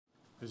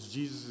as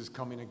Jesus is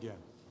coming again.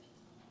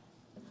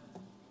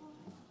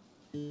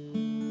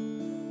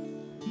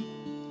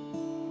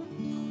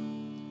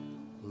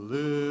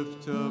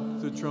 Lift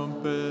up the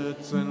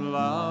trumpets and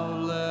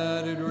loud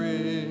let it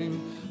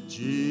ring.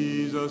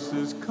 Jesus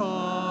is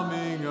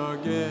coming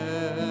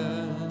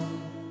again.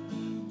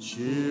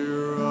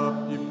 Cheer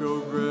up, ye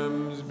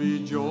pilgrims,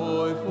 be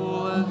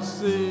joyful and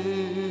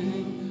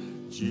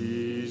sing.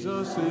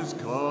 Jesus is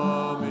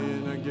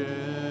coming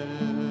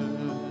again.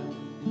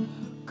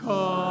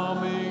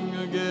 Coming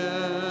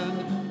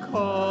again,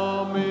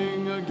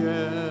 coming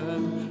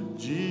again.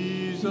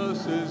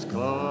 Jesus is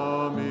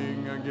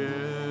coming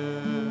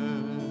again.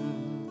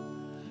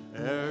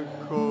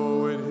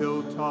 Echo at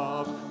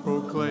hilltops,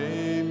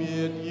 proclaim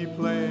it, ye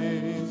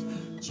plains.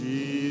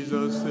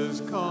 Jesus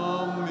is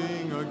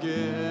coming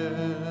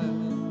again.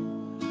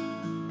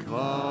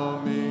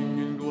 Coming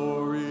in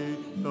glory,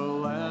 the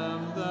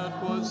Lamb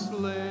that was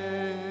slain.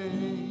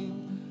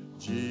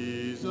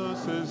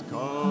 Jesus is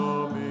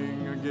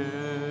coming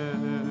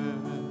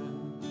again.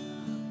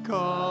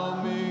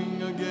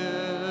 Coming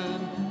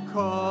again,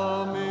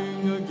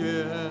 coming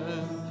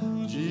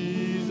again.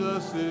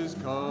 Jesus is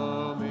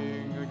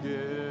coming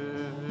again.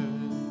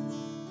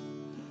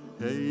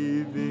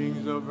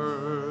 Havings of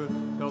earth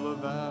tell the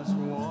vast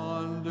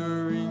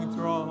wandering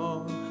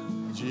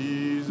throng,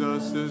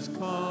 Jesus is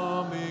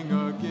coming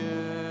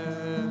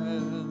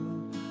again.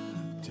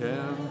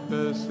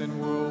 Tempests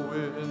and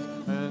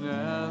whirlwinds, an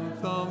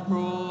anthem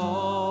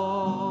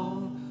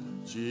prolong,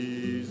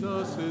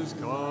 Jesus is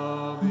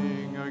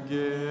coming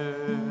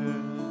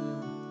again.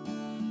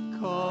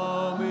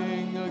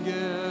 Coming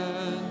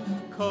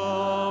again,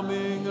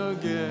 coming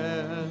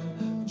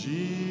again,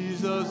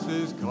 Jesus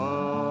is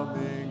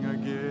coming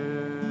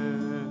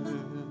again.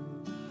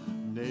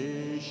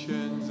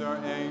 Nations are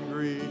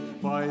angry,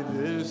 by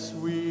this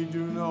we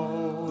do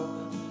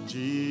know,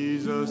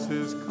 Jesus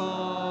is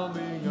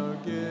coming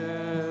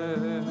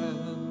again.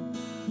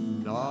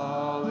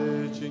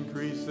 Knowledge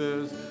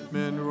increases,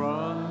 men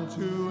run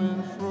to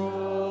and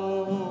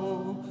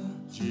fro,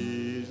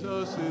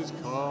 Jesus is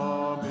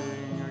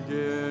coming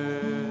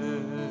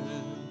again.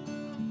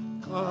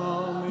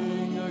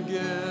 Coming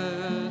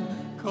again,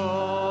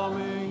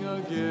 coming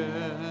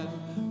again,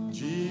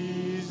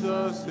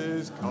 Jesus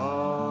is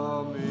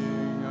coming